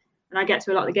there, and I get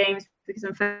to a lot of the games because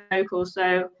I'm local.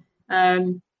 So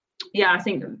I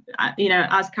think,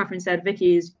 as Catherine said,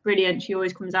 Vicky is brilliant. She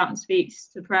always comes out and speaks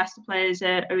to the press. The players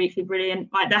are equally brilliant.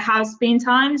 Like, there has been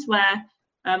times where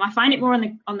I find it more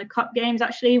on the cup games,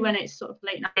 actually, when it's sort of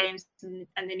late night games and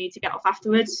they need to get off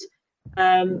afterwards,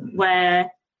 where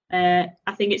I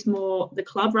think it's more the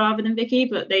club rather than Vicky,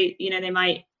 but they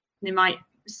might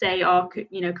say, oh, can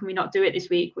we not do it this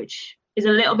week, which is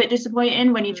a little bit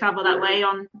disappointing when you travel that way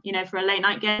on, for a late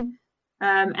night game.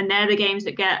 And they're the games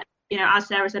that get, as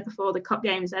Sarah said before, the cup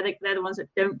games, they're the ones that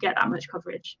don't get that much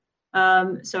coverage.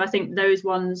 So I think those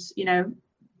ones,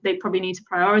 they probably need to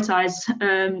prioritise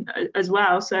as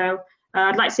well. So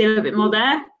I'd like to see a little bit more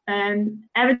there.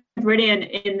 Everton's brilliant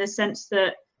in the sense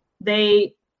that they're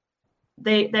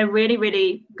really,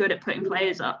 really good at putting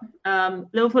players up.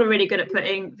 Liverpool are really good at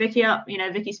putting Vicky up.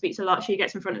 Vicky speaks a lot. She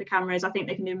gets in front of the cameras. I think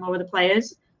they can do more with the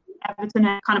players. Everton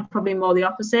are kind of probably more the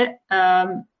opposite.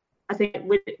 I think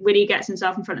Willie gets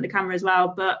himself in front of the camera as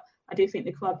well, but I do think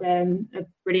the club are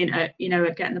brilliant at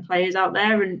at getting the players out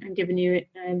there and giving you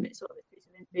sort of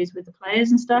exclusive interviews with the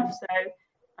players and stuff. So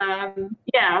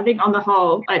I think on the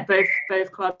whole, like both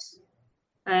clubs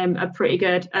are pretty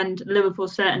good. And Liverpool,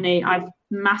 certainly, I've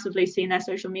massively seen their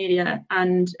social media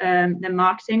and their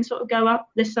marketing sort of go up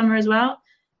this summer as well,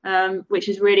 which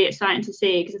is really exciting to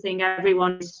see, because I think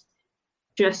everyone's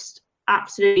just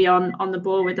absolutely on the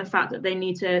ball with the fact that they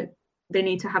need to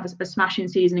have a smashing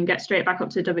season and get straight back up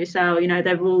to WSL. You know,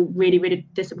 they're all really, really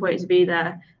disappointed to be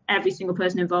there. Every single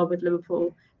person involved with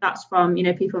Liverpool. That's from, you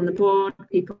know, people on the board,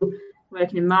 people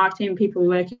working in marketing, people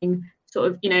working sort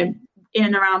of, you know, in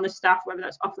and around the staff, whether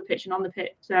that's off the pitch and on the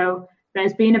pitch. So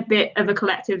there's been a bit of a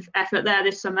collective effort there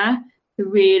this summer to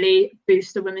really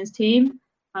boost the women's team.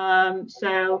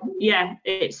 So yeah,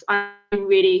 I'm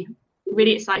really,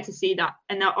 really excited to see that.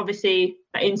 And that, obviously,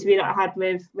 that interview that I had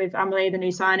with Amelie, the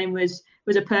new signing, was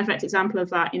a perfect example of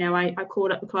that. You know, I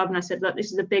called up the club and I said, look,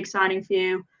 this is a big signing for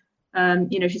you.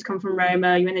 You know, she's come from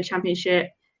Roma, you're in the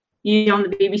Championship, you on the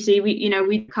BBC,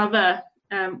 we cover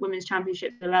women's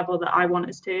Championship at the level that I want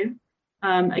us to.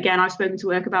 Again, I've spoken to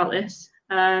work about this.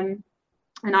 And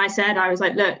I was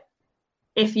like, look,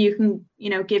 if you can, you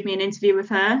know, give me an interview with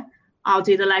her, I'll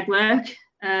do the legwork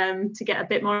to get a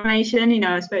bit more information. You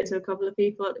know, I spoke to a couple of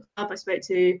people at the club. I spoke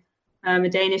to a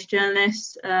Danish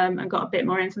journalist and got a bit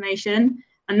more information.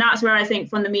 And that's where I think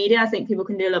from the media, I think people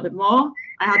can do a little bit more.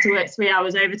 I had to work 3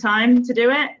 hours overtime to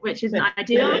do it, which isn't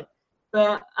ideal.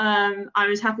 But I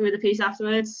was happy with the piece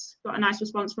afterwards, got a nice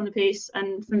response from the piece.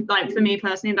 And for me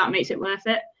personally, that makes it worth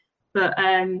it. But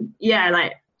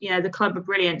the club were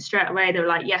brilliant straight away. They were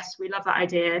like, yes, we love that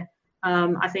idea.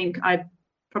 I think I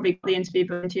probably got the interview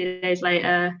 2 days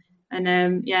later.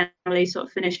 And really sort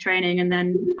of finished training and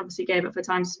then obviously gave up the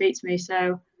time to speak to me. So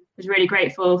I was really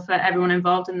grateful for everyone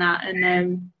involved in that. And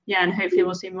and hopefully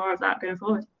we'll see more of that going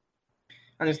forward.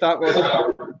 And is that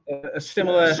a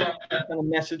similar kind of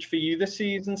message for you this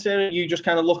season, Sarah? You just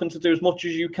kind of looking to do as much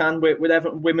as you can with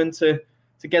Everton women to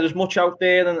get as much out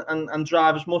there and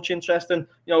drive as much interest. And,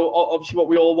 you know, obviously what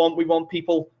we all want, we want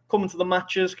people coming to the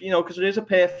matches, you know, because it is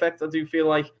I do feel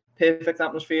like, perfect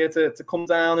atmosphere to come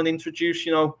down and introduce,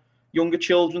 you know, younger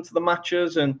children to the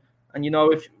matches. And you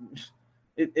know, if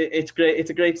it's great,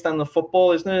 it's a great standard of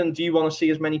football, isn't it? And do you want to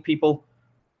see as many people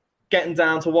getting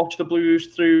down to watch the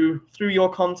Blues through your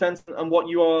content and what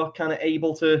you are kind of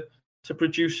able to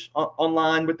produce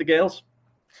online with the girls?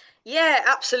 Yeah,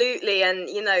 absolutely. And,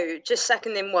 you know, just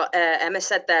seconding what Emma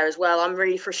said there as well, I'm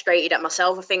really frustrated at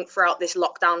myself. I think throughout this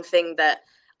lockdown thing that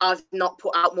I've not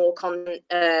put out more content.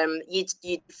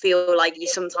 You'd feel like you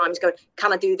sometimes go,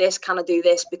 can I do this? Can I do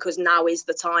this? Because now is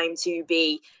the time to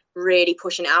be really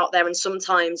pushing it out there. And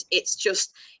sometimes it's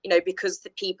just, you know, because the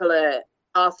people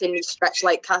are thinly stretched,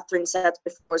 like Catherine said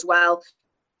before as well,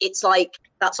 it's like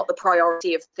that's not the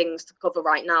priority of things to cover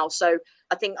right now. So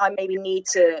I think I maybe need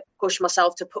to push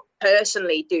myself to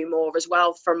personally do more as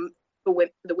well from the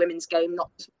women's game, not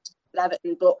just for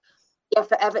Everton, but yeah,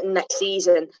 for Everton next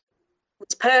season.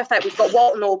 It's perfect. We've got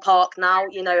Walton Hall Park now,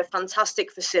 you know, a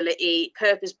fantastic facility,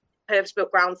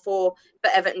 purpose-built ground for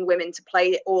Everton women to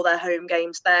play all their home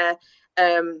games there.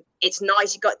 It's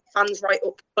nice. You've got fans right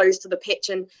up close to the pitch,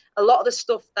 and a lot of the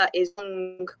stuff that is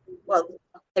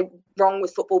wrong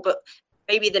with football, but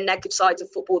maybe the negative sides of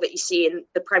football that you see in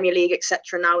the Premier League,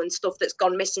 etc. now, and stuff that's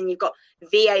gone missing. You've got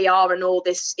VAR and all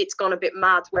this. It's gone a bit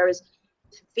mad, whereas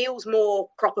it feels more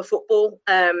proper football.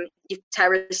 You've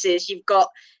terraces, you've got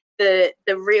the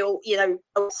real, you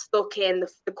know, stuck in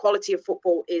the quality of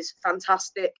football is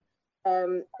fantastic.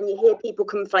 And you hear people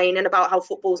complaining about how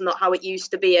football's not how it used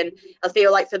to be. And I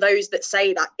feel like for those that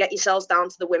say that, get yourselves down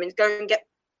to the women's, go and get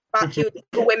back to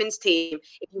the women's team.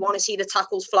 If you want to see the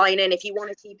tackles flying in, if you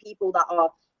want to see people that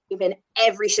are giving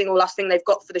every single last thing they've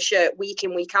got for the shirt week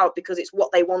in, week out, because it's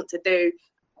what they want to do,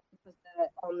 because they're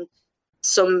on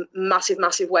some massive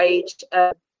wage.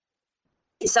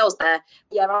 It sells there.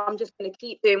 Yeah, I'm just going to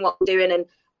keep doing what I'm doing and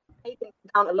taking into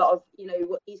account a lot of, you know,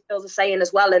 what these girls are saying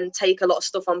as well, and take a lot of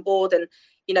stuff on board. And,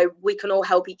 you know, we can all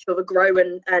help each other grow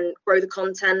and grow the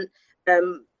content.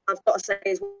 I've got to say,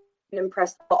 I've been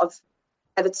impressed. A lot of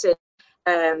Everton,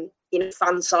 you know,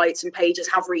 fan sites and pages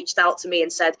have reached out to me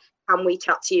and said, can we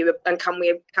chat to you and can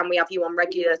we have you on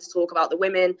regular to talk about the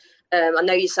women? I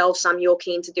know yourself, Sam, you're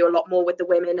keen to do a lot more with the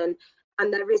women,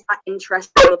 and there is that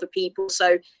interest in other people.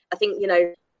 So I think, you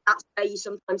know, that's where you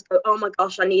sometimes go, oh my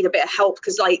gosh, I need a bit of help,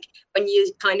 because like when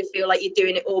you kind of feel like you're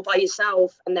doing it all by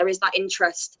yourself and there is that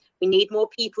interest, we need more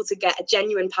people to get a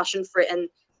genuine passion for it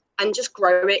and just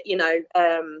grow it, you know.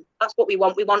 That's what we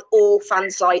want. We want all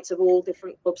fan sites of all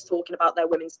different clubs talking about their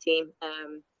women's team.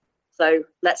 So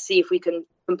let's see if we can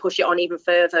push it on even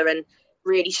further and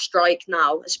really strike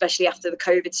now, especially after the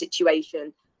COVID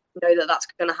situation. You know that's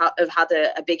going to have had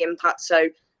a big impact. So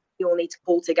we all need to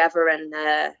pull together and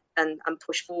and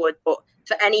push forward. But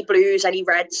for any Blues, any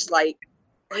Reds, like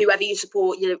whoever you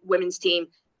support your women's team,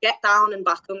 get down and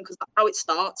back them, because that's how it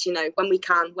starts, you know, when we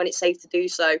can, when it's safe to do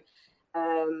so.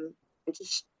 And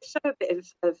just show a bit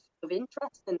of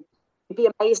interest, and you'd be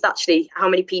amazed actually how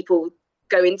many people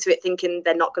go into it thinking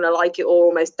they're not going to like it or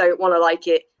almost don't want to like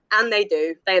it, and they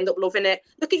do. They end up loving it.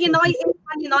 Look at United.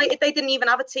 Man United, they didn't even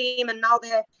have a team, and now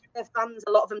their fans,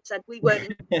 a lot of them said we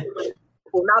weren't.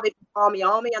 Well, now they've Army,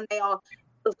 and they are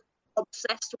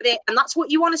obsessed with it, and that's what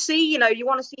you want to see. You know, you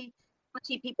want to see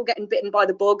people getting bitten by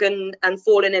the bug and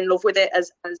falling in love with it,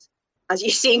 as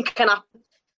you've seen can happen.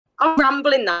 I'm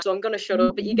rambling now, so I'm going to shut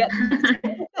up. But you get.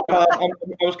 I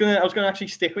was gonna actually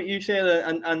stick with you, Sarah,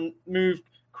 and move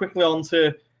quickly on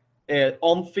to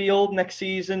on field next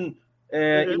season.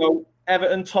 You know,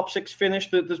 Everton top 6 finish.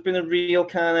 There's been a real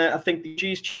kind of, I think the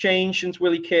G's changed since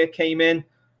Willie Kerr came in.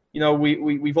 You know,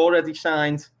 we've already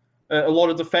signed a lot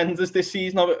of defenders this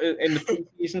season in the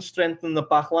pre-season, strengthening the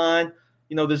back line.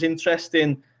 You know, there's interest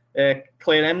in Claire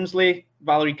Emsley,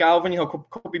 Valerie Galvin. You know,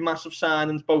 could be massive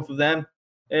signings, both of them.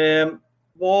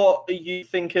 What are you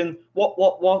thinking? What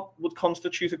would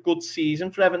constitute a good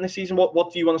season for Everton this season?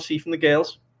 What do you want to see from the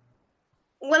girls?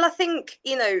 Well, I think,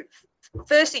 you know,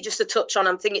 firstly, just to touch on,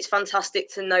 I think it's fantastic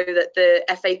to know that the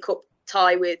FA Cup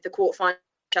tie with the quarterfinal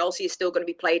Chelsea is still going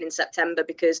to be played in September,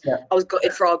 because I was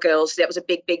gutted for our girls. That was a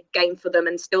big game for them,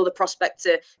 and still the prospect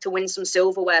to win some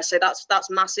silverware. So that's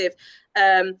massive.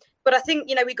 But I think,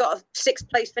 you know, we got a 6th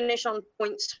place finish on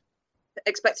points,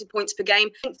 expected points per game.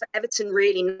 I think for Everton,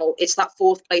 really, no, it's that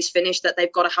 4th place finish that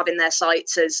they've got to have in their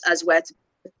sights as where to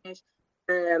finish.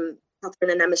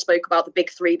 Catherine and Emma spoke about the big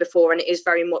 3 before, and it is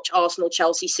very much Arsenal,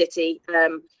 Chelsea, City.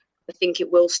 I think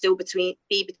it will still be between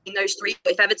those 3.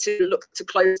 But if Everton look to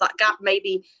close that gap,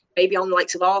 maybe on the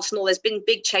likes of Arsenal, there's been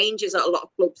big changes at a lot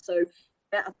of clubs. So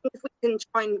I think if we can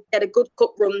try and get a good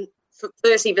cup run,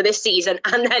 firstly for this season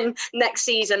and then next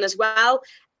season as well,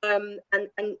 and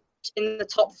in the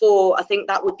top 4, I think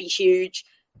that would be huge.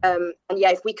 And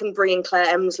yeah, if we can bring in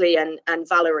Claire Emsley and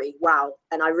Valerie, wow!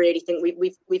 And I really think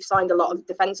we've signed a lot of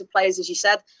defensive players, as you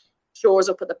said. Shaw's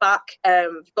up at the back.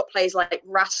 You've got players like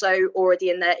Rasso already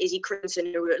in there, Izzy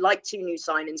Crimson, who are like 2 new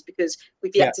signings, because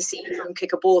we've yet to see them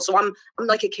kick a ball. So I'm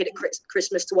like a kid at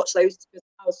Christmas to watch those 2 as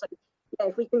well. So yeah,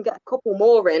 if we can get a couple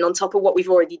more in on top of what we've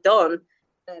already done,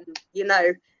 then, you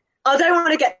know, I don't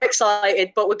want to get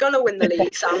excited, but we're going to win the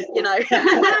league, Sam, you know.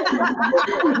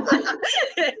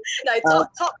 No,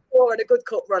 top 4 and a good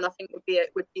cup run, I think would be a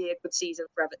good season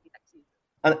for Everton next season.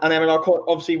 And Emma,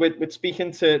 obviously, with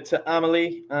speaking to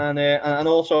Amelie, and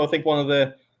also I think one of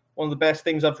the best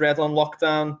things I've read on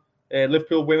lockdown,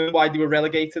 Liverpool women, why they were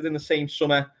relegated in the same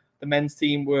summer. The men's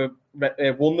team won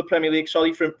the Premier League.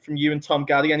 Sorry, from you and Tom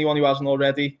Gaddy. Anyone who hasn't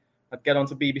already, I'd get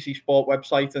onto BBC Sport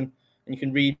website and you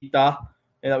can read that.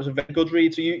 That was a very good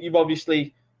read. So you've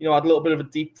obviously, you know, had a little bit of a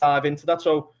deep dive into that.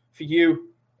 So for you,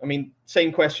 I mean,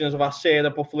 same question as I've asked Sarah,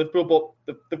 but for Liverpool,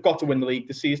 but they've got to win the league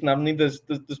this season, haven't they? There's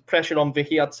pressure on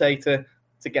Vicky, I'd say, to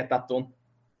get that done.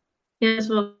 Yes,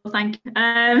 well, thank you.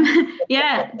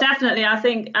 Yeah, definitely. I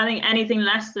think anything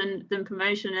less than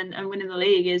promotion and winning the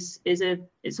league is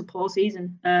a poor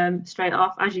season. Straight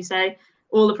off, as you say,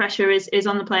 all the pressure is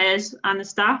on the players and the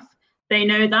staff. They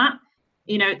know that.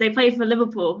 You know, they play for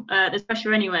Liverpool. There's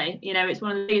pressure anyway. You know, it's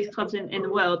one of the biggest clubs in the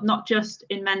world, not just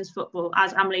in men's football,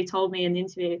 as Amelie told me in the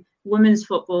interview. Women's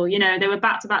football, you know, they were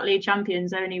back-to-back league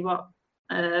champions only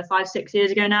 5-6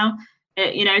 years ago now.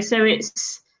 You know, so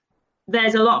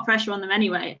there's a lot of pressure on them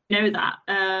anyway. You know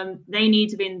that. They need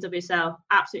to be in the WSL.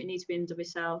 Absolutely need to be in the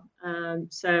WSL.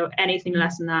 So anything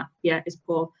less than that, yeah, is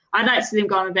poor. I'd like to see them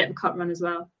go on a bit of a cup run as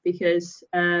well, because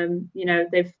you know,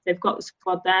 they've got the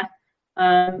squad there.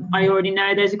 I already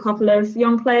know there's a couple of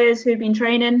young players who've been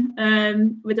training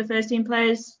with the first team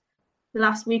players the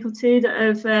last week or 2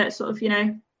 that have sort of, you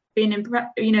know, been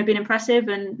impressive,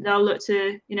 and they'll look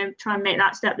to, you know, try and make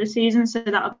that step this season. So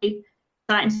that'll be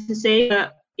exciting to see.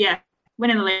 But yeah,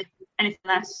 winning the league, anything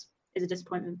less is a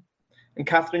disappointment. And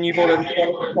Catherine, you've already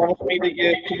promised me that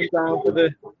you're coming down for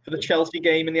the Chelsea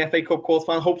game in the FA Cup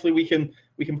quarterfinal. Hopefully, we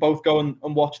can both go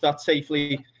and watch that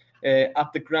safely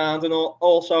at the ground. And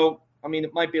also, I mean,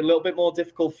 it might be a little bit more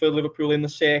difficult for Liverpool in the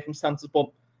circumstances, but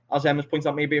as Emma's pointed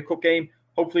out, maybe a cup game.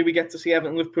 Hopefully, we get to see Everton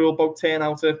and Liverpool both turn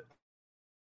out to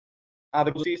have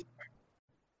a good season.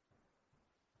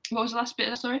 What was the last bit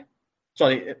of that, sorry?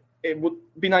 Sorry, it would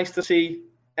be nice to see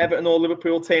Everton or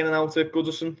Liverpool turning out at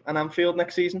Goodison and Anfield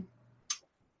next season.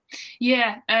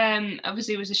 Yeah,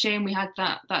 obviously it was a shame we had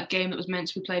that game that was meant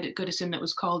to be played at Goodison that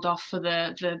was called off for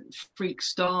the freak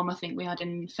storm I think we had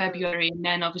in February, and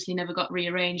then obviously never got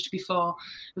rearranged before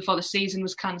the season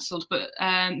was cancelled. But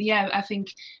I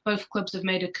think both clubs have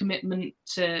made a commitment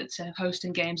to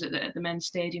hosting games at the men's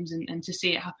stadiums, and to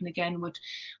see it happen again would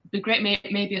be great.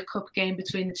 Maybe a cup game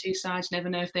between the two sides. Never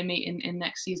know if they meet in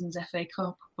next season's FA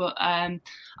Cup. But I'm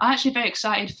actually very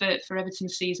excited for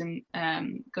Everton's season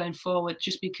going forward,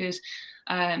 just because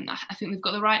I think they've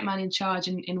got the right man in charge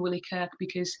in Willie Kirk,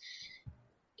 because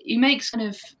he makes kind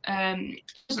of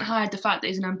doesn't hide the fact that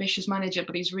he's an ambitious manager,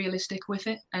 but he's realistic with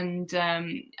it. And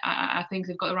I think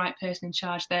they've got the right person in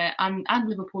charge there, and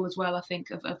Liverpool as well. I think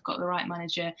have got the right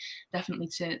manager definitely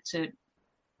to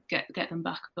get them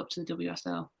back up to the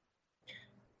WSL.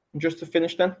 And just to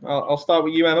finish then, I'll start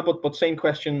with you, Emma, but same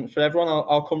question for everyone.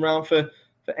 I'll come round for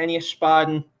any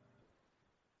aspiring,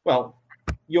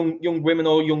 young women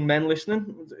or young men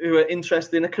listening who are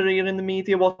interested in a career in the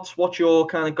media. What's your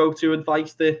kind of go-to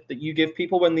advice that you give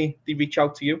people when they reach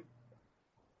out to you?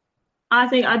 I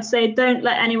think I'd say don't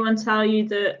let anyone tell you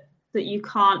that you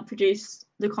can't produce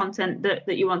the content that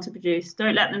you want to produce.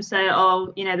 Don't let them say,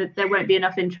 that there won't be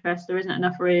enough interest, there isn't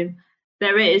enough room.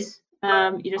 There is.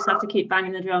 You just have to keep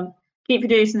banging the drum, keep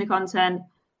producing the content,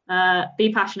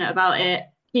 be passionate about it,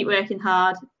 keep working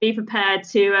hard, be prepared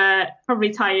to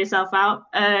probably tire yourself out.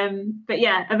 But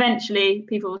yeah, eventually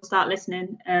people will start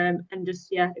listening, and just,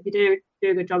 if you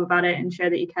do a good job about it and show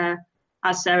that you care,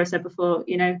 as Sarah said before,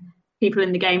 people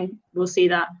in the game will see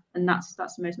that, and that's the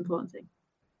most important thing.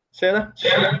 Sarah?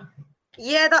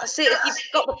 Yeah, that's it. If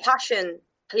you've got the passion,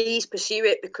 please pursue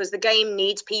it, because the game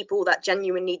needs people that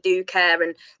genuinely do care,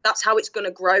 and that's how it's going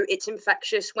to grow. It's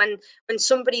infectious. When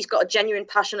somebody's got a genuine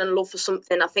passion and love for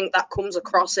something, I think that comes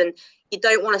across, and you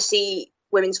don't want to see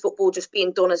women's football just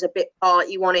being done as a bit part.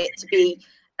 You want it to be,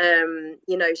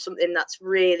 something that's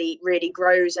really, really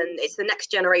grows, and it's the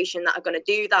next generation that are going to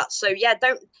do that. So yeah,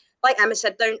 don't, like Emma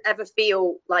said, don't ever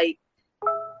feel like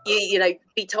you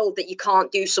be told that you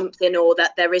can't do something or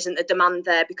that there isn't a demand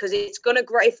there, because it's going to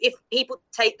grow. If people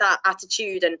take that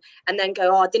attitude and then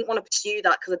go, I didn't want to pursue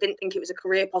that because I didn't think it was a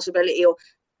career possibility, or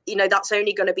that's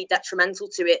only going to be detrimental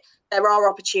to it. There are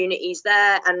opportunities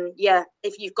there, and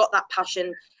if you've got that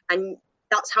passion, and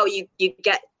that's how you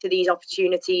get to these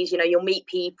opportunities. You'll meet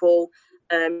people,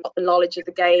 got the knowledge of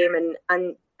the game,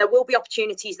 and there will be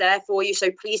opportunities there for you. So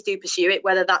please do pursue it,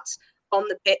 whether that's on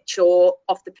the pitch or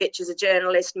off the pitch as a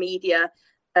journalist, media.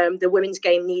 The women's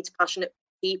game needs passionate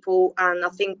people, and I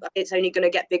think it's only going to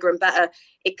get bigger and better.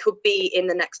 It could be in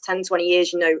the next 10, 20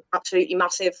 years, absolutely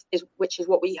massive, which is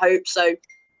what we hope. So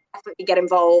definitely get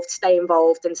involved,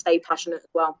 and stay passionate as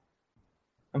well.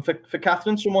 And for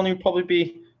Catherine, someone who'd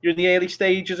probably you're in the early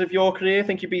stages of your career, I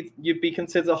think you'd be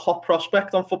considered a hot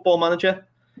prospect on Football Manager.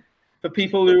 For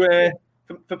people who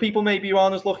for people maybe who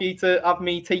aren't as lucky to have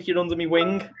me take you under my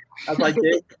wing as I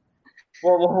did,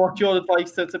 what's your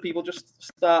advice to people just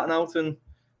starting out and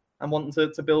wanting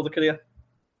to build a career?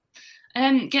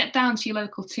 Get down to your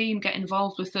local team, get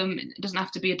involved with them. It doesn't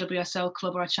have to be a WSL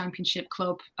club or a championship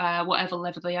club, whatever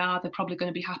level they are. They're probably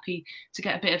going to be happy to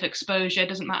get a bit of exposure. It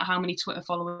doesn't matter how many Twitter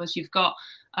followers you've got,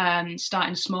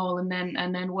 starting small and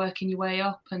then working your way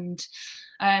up. And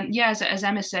as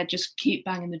Emma said, just keep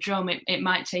banging the drum. It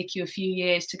might take you a few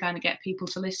years to kind of get people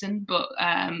to listen, but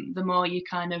the more you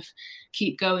kind of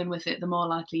keep going with it, the more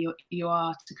likely you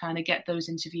are to kind of get those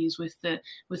interviews with the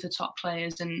top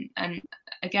players. And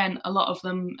again, a lot of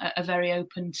them are very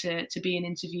open to being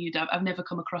interviewed. I've never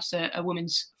come across a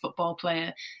women's football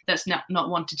player that's not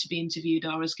wanted to be interviewed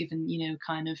or has given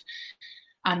kind of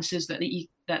answers that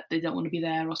they don't want to be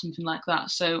there or something like that.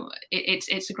 So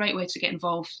it's a great way to get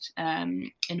involved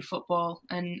in football,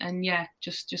 and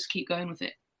just keep going with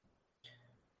it.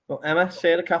 Well, Emma,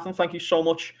 Sarah, Catherine, thank you so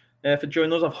much for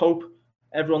joining us. I hope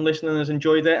everyone listening has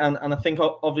enjoyed it, and I think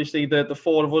obviously the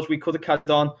four of us, we could have carried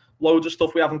on loads of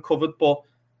stuff we haven't covered, but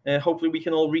hopefully we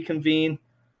can all reconvene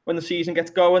when the season gets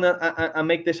going and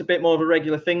make this a bit more of a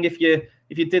regular thing. If you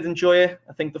did enjoy it,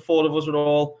 I think the four of us are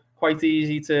all quite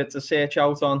easy to search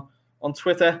out on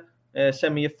Twitter.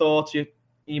 Send me your thoughts. You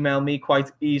email me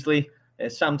quite easily,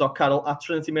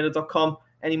 sam.carroll@trinitymirror.com.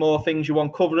 Any more things you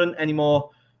want covering, any more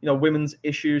women's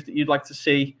issues that you'd like to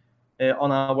see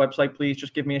on our website, please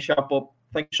just give me a shout. But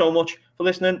thank you so much for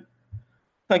listening.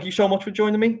 Thank you so much for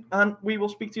joining me, and we will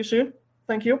speak to you soon.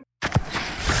 Thank you.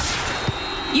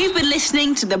 You've been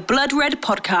listening to the Blood Red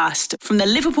podcast from the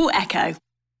Liverpool Echo.